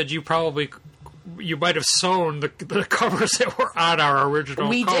 And you said you might have sewn the covers that were on our original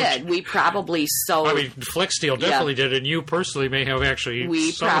We coach. did. We probably sewed... Flexsteel definitely did, and you personally may have actually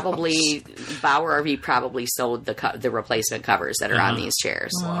Bauer RV probably sewed the replacement covers that are on these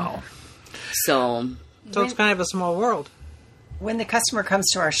chairs. Wow. So it's kind of a small world. When the customer comes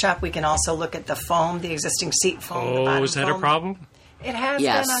to our shop, we can also look at the foam, the existing seat foam. The bottom is that foam. a problem? It has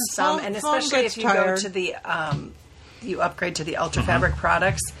Yes. been on some, and especially if you go to the... you upgrade to the Ultra Fabric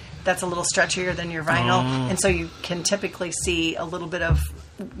products, that's a little stretchier than your vinyl, and so you can typically see a little bit of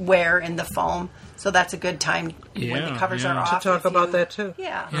wear in the foam. So that's a good time when the covers are off. To talk about that too.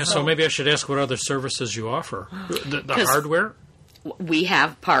 Yeah. So maybe I should ask what other services you offer. The hardware? we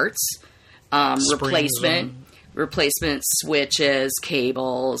have parts, replacement switches,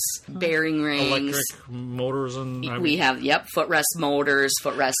 cables, bearing rings, electric motors, and we have footrest motors,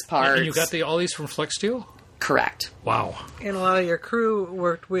 footrest parts. And you got all these from Flexsteel? Correct. Wow. And a lot of your crew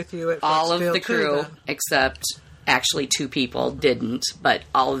worked with you at Flexsteel. All of the crew, except actually 2 people didn't, but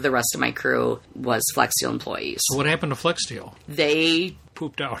all of the rest of my crew was Flexsteel employees. So what happened to Flexsteel? They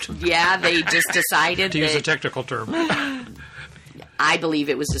pooped out. Yeah, they just decided to use a technical term. I believe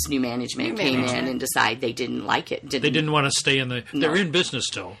it was just new management came in and decided they didn't like it. They didn't want to stay in the... They're in business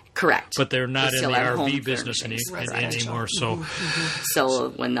still. Correct. But they're not in the RV business anymore. So so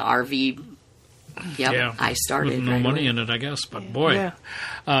when the RV... I started. With no money in it, I guess. But boy,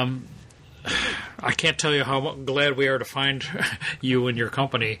 I can't tell you how glad we are to find you and your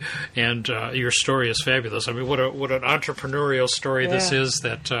company, and your story is fabulous. I mean, what an entrepreneurial story this is.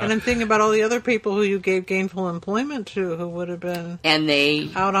 That and I'm thinking about all the other people who you gave gainful employment to, who would have been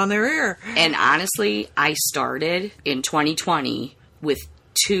out on their ear. And honestly, I started in 2020 with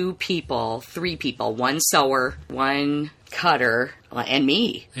 3 people, 1 sewer, 1 cutter, and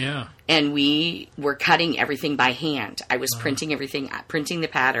me. Yeah. And we were cutting everything by hand. I was printing the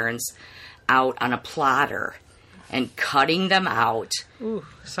patterns out on a plotter and cutting them out. Ooh,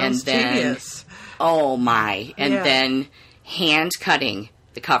 sounds tedious. Oh my. And then hand cutting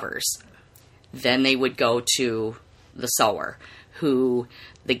the covers. Then they would go to the sewer, who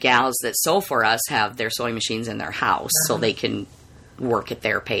the gals that sew for us have their sewing machines in their house so they can work at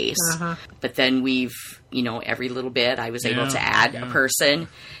their pace. But then we've, every little bit I was able to add a person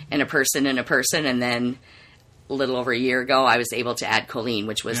and a person and a person, and then a little over a year ago I was able to add Colleen,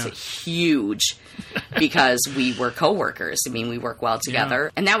 which was huge because we were co-workers. I mean, we work well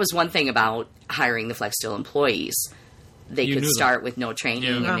together. And that was one thing about hiring the Flexsteel employees. They could start with no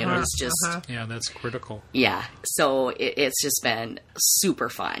training, and it was just... Yeah, that's critical. Yeah, so it's just been super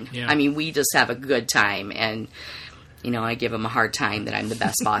fun. Yeah. I mean, we just have a good time, and... I give them a hard time that I'm the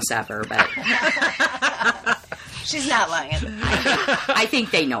best boss ever, but... She's not lying. I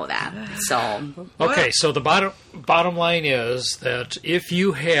think they know that. So okay, so the bottom line is that if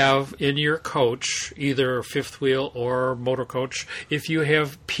you have in your coach, either fifth wheel or motor coach, if you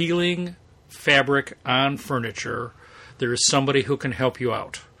have peeling fabric on furniture, there is somebody who can help you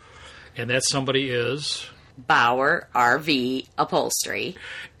out. And that somebody is Bauer RV Upholstery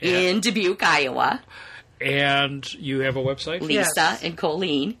in Dubuque, Iowa. And you have a website? Lisa and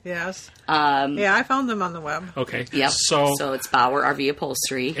Colleen. Yes. I found them on the web. Okay. Yep. So it's Bauer RV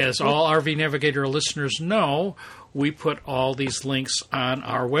Upholstery. As all RV Navigator listeners know, we put all these links on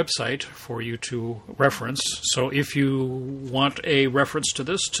our website for you to reference. So if you want a reference to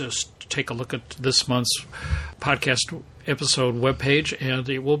this, just take a look at this month's podcast episode webpage, and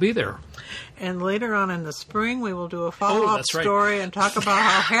it will be there. And later on in the spring, we will do a follow-up story and talk about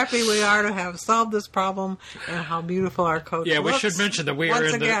how happy we are to have solved this problem and how beautiful our coach looks. Yeah, we should mention that we are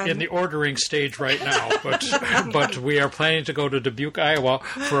in the ordering stage right now, but we are planning to go to Dubuque, Iowa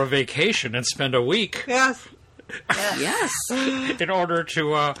for a vacation and spend a week. Yes. Yes. In order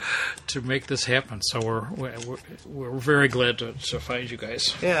to make this happen, so we're very glad to find you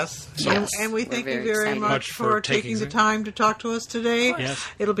guys. Yes, and we thank you very much for taking the time to talk to us today. Yes,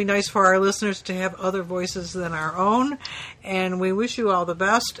 it'll be nice for our listeners to have other voices than our own, and we wish you all the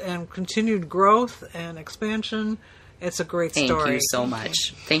best and continued growth and expansion. It's a great story. Thank you so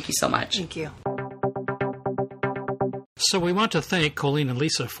much. Thank you so much. Thank you. So we want to thank Colleen and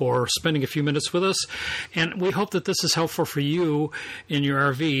Lisa for spending a few minutes with us, and we hope that this is helpful for you in your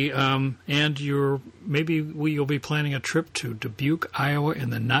RV, and you'll be planning a trip to Dubuque, Iowa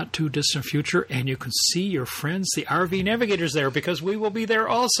in the not-too-distant future, and you can see your friends, the RV Navigators, there, because we will be there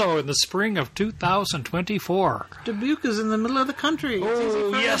also in the spring of 2024. Dubuque is in the middle of the country. It's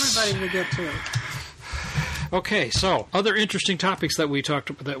easy for everybody to get to. Okay, so other interesting topics that we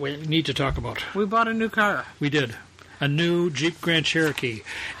need to talk about. We bought a new car. We did. A new Jeep Grand Cherokee.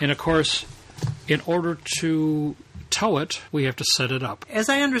 And, of course, in order to tow it, we have to set it up. As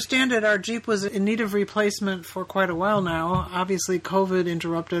I understand it, our Jeep was in need of replacement for quite a while now. Obviously, COVID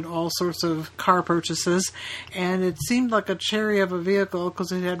interrupted all sorts of car purchases, and it seemed like a cherry of a vehicle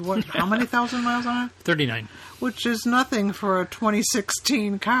because it had, how many thousand miles on it? 39. Which is nothing for a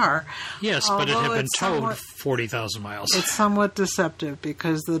 2016 car. Yes, but it had been towed 40,000 miles. It's somewhat deceptive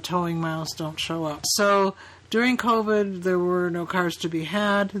because the towing miles don't show up. So during COVID, there were no cars to be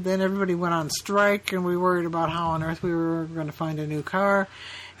had. Then everybody went on strike, and we worried about how on earth we were going to find a new car.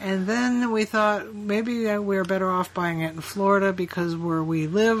 And then we thought maybe we're better off buying it in Florida because where we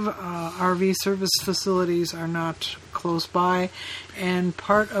live, RV service facilities are not close by. And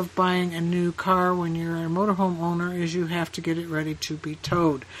part of buying a new car when you're a motorhome owner is you have to get it ready to be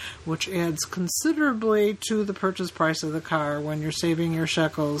towed, which adds considerably to the purchase price of the car when you're saving your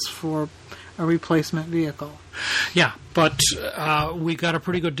shekels for a replacement vehicle. Yeah, but we got a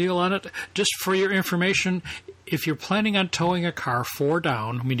pretty good deal on it. Just for your information, if you're planning on towing a car 4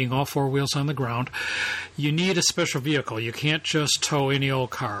 down, meaning all 4 wheels on the ground, you need a special vehicle. You can't just tow any old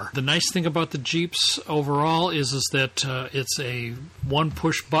car. The nice thing about the Jeeps overall is that it's a one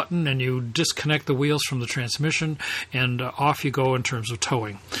push button and you disconnect the wheels from the transmission and off you go in terms of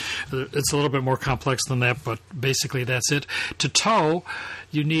towing. It's a little bit more complex than that, but basically that's it. To tow,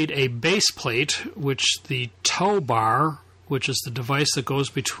 you need a base plate, which the tow bar, which is the device that goes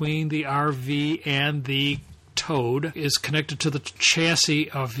between the RV and the towed, is connected to the chassis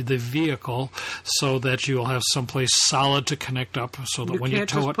of the vehicle so that you'll have someplace solid to connect up so that when you tow it... You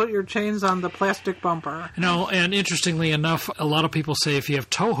can't just put your chains on the plastic bumper. No, and interestingly enough, a lot of people say if you have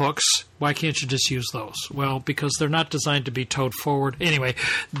tow hooks, why can't you just use those? Well, because they're not designed to be towed forward. Anyway,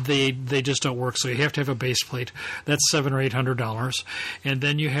 they just don't work, so you have to have a base plate. That's $700 or $800. And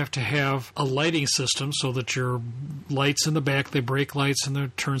then you have to have a lighting system so that your lights in the back, the brake lights and the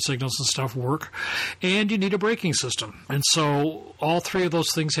turn signals and stuff work. And you need a braking system. And so all 3 of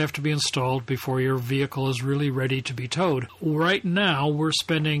those things have to be installed before your vehicle is really ready to be towed. Right now, we're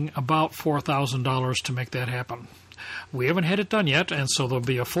spending about $4,000 to make that happen. We haven't had it done yet, and so there'll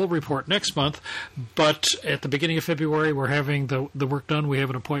be a full report next month. But at the beginning of February, we're having the work done. We have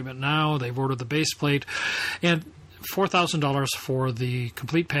an appointment now. They've ordered the base plate. And $4,000 for the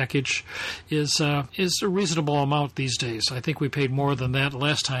complete package is a reasonable amount these days. I think we paid more than that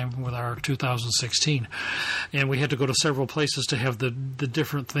last time with our 2016. And we had to go to several places to have the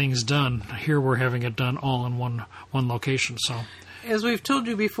different things done. Here we're having it done all in one location, so... As we've told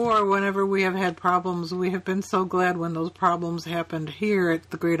you before, whenever we have had problems, we have been so glad when those problems happened here at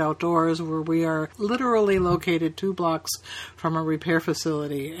the Great Outdoors, where we are literally located 2 blocks from a repair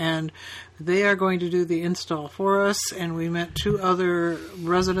facility. And They are going to do the install for us, and we met 2 other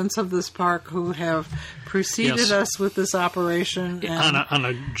residents of this park who have preceded us with this operation. And, on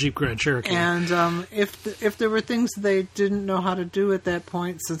a Jeep Grand Cherokee. And if there were things they didn't know how to do at that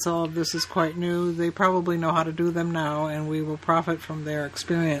point, since all of this is quite new, they probably know how to do them now, and we will profit from their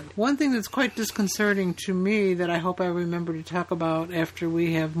experience. One thing that's quite disconcerting to me that I hope I remember to talk about after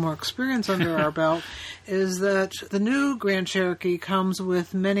we have more experience under our belt is that the new Grand Cherokee comes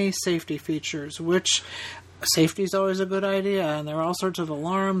with many safety features, which safety is always a good idea, and there are all sorts of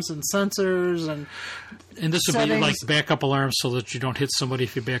alarms and sensors and this would be like backup alarms so that you don't hit somebody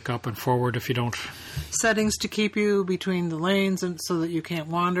if you back up and forward if you don't. Settings to keep you between the lanes and so that you can't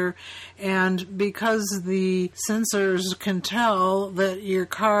wander. And because the sensors can tell that your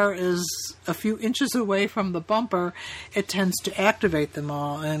car is a few inches away from the bumper, it tends to activate them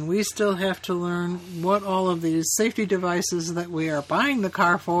all. And we still have to learn what all of these safety devices that we are buying the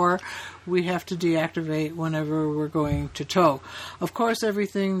car for, we have to deactivate whenever we're going to tow. Of course,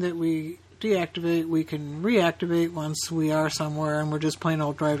 everything that we deactivate, we can reactivate once we are somewhere and we're just plain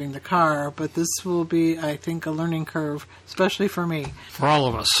old driving the car. But this will be, I think, a learning curve, especially for me. For all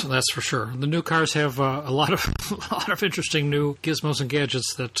of us, that's for sure. The new cars have a lot of interesting new gizmos and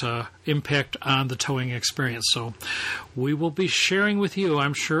gadgets that impact on the towing experience. So we will be sharing with you,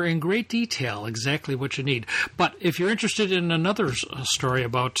 I'm sure, in great detail exactly what you need. But if you're interested in another story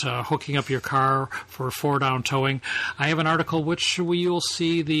about hooking up your car for 4-down towing, I have an article which you'll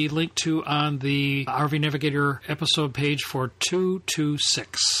see the link to on the RV Navigator episode page for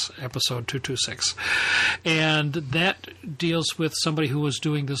 226, episode 226. And that deals with somebody who was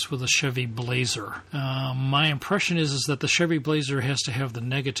doing this with a Chevy Blazer. My impression is that the Chevy Blazer has to have the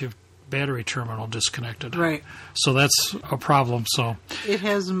negative battery terminal disconnected. Right. So that's a problem. So it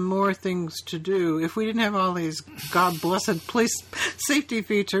has more things to do. If we didn't have all these God-blessed police safety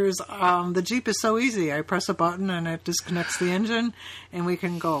features, the Jeep is so easy. I press a button and it disconnects the engine and we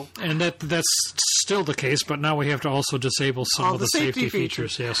can go. And that's still the case, but now we have to also disable some of the safety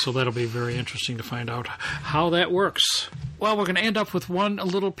features. Yeah, so that'll be very interesting to find out how that works. Well, we're going to end up with one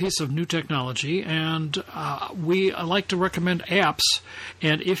little piece of new technology, and we like to recommend apps.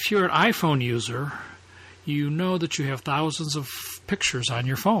 And if you're an iPhone user, you know that you have thousands of pictures on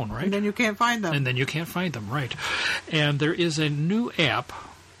your phone, right? And then you can't find them. Right. And there is a new app,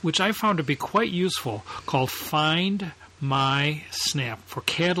 which I found to be quite useful, called Find My Snap, for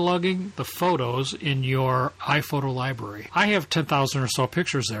cataloging the photos in your iPhoto library. I have 10,000 or so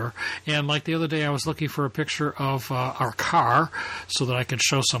pictures there, and like the other day I was looking for a picture of our car so that I could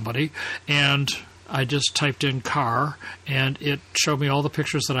show somebody, and I just typed in car, and it showed me all the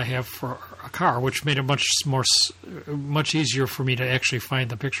pictures that I have for a car, which made it much easier for me to actually find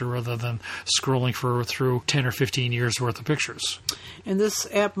the picture rather than scrolling through 10 or 15 years worth of pictures. And this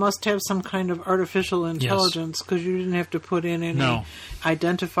app must have some kind of artificial intelligence, because you didn't have to put in any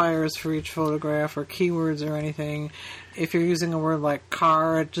identifiers for each photograph or keywords or anything. If you're using a word like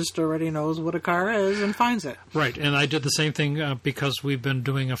car, it just already knows what a car is and finds it. Right, and I did the same thing because we've been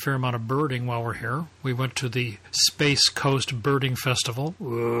doing a fair amount of birding while we're here. We went to the Space Coast Birding Festival.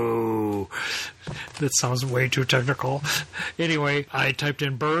 Whoa, that sounds way too technical. Anyway, I typed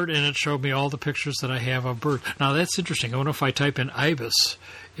in bird, and it showed me all the pictures that I have of bird. Now, that's interesting. I wonder if I type in ibis,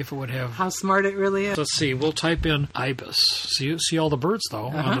 if it would have... How smart it really is. Let's see. We'll type in ibis. See all the birds, though,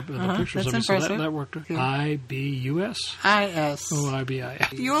 on the pictures That's of me. impressive. So that worked. Good. I-B-U-S? I-S. Oh, I-B-I.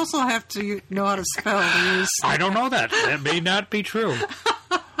 You also have to know how to spell these. I don't know that. That may not be true.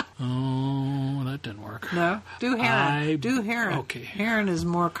 Oh, that didn't work. No? Do heron. Do heron. Okay. Heron is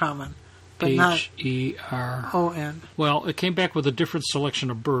more common. But not H-E-R-O-N. Well, it came back with a different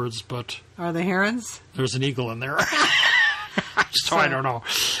selection of birds, but... Are they herons? There's an eagle in there. So I don't know.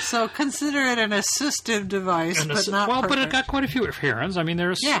 So consider it an assistive device, but not perfect. But it got quite a few herons. I mean,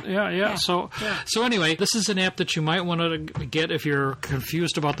 there's... Yeah. So anyway, this is an app that you might want to get if you're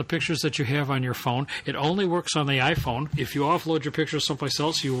confused about the pictures that you have on your phone. It only works on the iPhone. If you offload your pictures someplace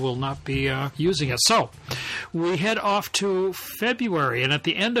else, you will not be using it. So we head off to February, and at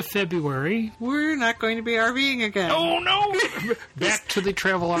the end of February... We're not going to be RVing again. Oh, no! Back to the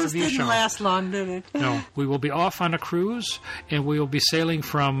Travel RV Show. This didn't last long, did it? No. We will be off on a cruise, and we will be sailing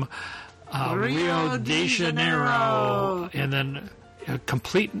from Rio de Janeiro, and then a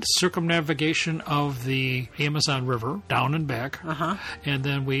complete circumnavigation of the Amazon River, down and back, and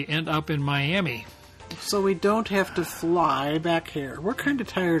then we end up in Miami. So we don't have to fly back here. We're kind of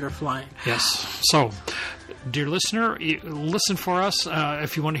tired of flying. Yes. So dear listener, listen for us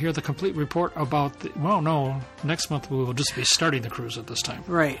if you want to hear the complete report about next month we will just be starting the cruise at this time.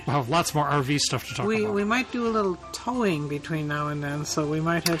 Right. We'll have lots more RV stuff to talk about. We might do a little towing between now and then, so we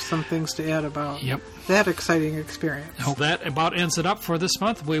might have some things to add about that exciting experience. Well, that about ends it up for this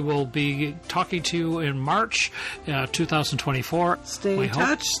month. We will be talking to you in March 2024. Stay in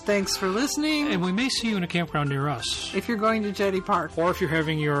touch. Thanks for listening. And we may see you in a campground near us. If you're going to Jetty Park. Or if you're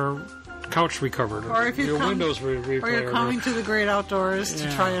having your couch recovered. Or if your windows repaired. Or you're coming to the great outdoors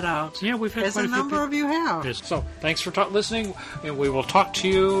to try it out. Yeah, we've had quite a number of you have. So, thanks for listening, and we will talk to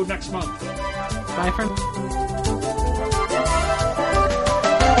you next month. Bye for now.